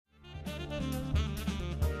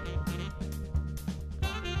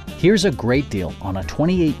Here's a great deal on a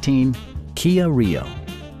 2018 Kia Rio.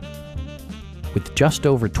 With just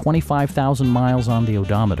over 25,000 miles on the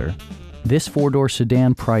odometer, this four-door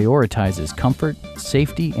sedan prioritizes comfort,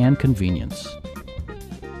 safety, and convenience.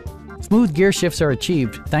 Smooth gear shifts are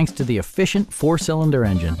achieved thanks to the efficient four-cylinder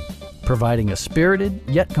engine, providing a spirited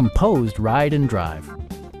yet composed ride and drive.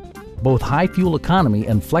 Both high fuel economy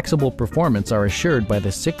and flexible performance are assured by the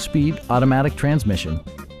 6-speed automatic transmission.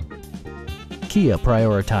 Kia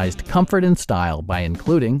prioritized comfort and style by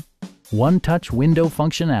including one-touch window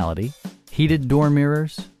functionality, heated door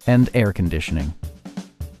mirrors, and air conditioning.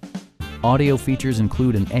 Audio features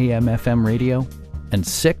include an AM/FM radio and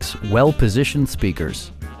 6 well-positioned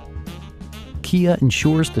speakers. Kia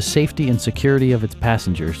ensures the safety and security of its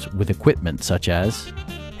passengers with equipment such as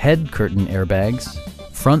head curtain airbags,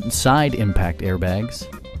 front and side impact airbags,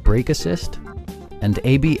 brake assist, and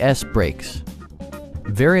ABS brakes.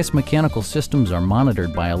 Various mechanical systems are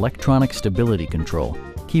monitored by electronic stability control,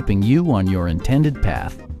 keeping you on your intended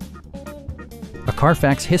path. A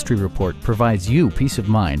Carfax history report provides you peace of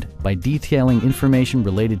mind by detailing information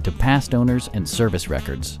related to past owners and service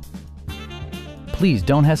records. Please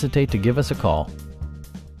don't hesitate to give us a call.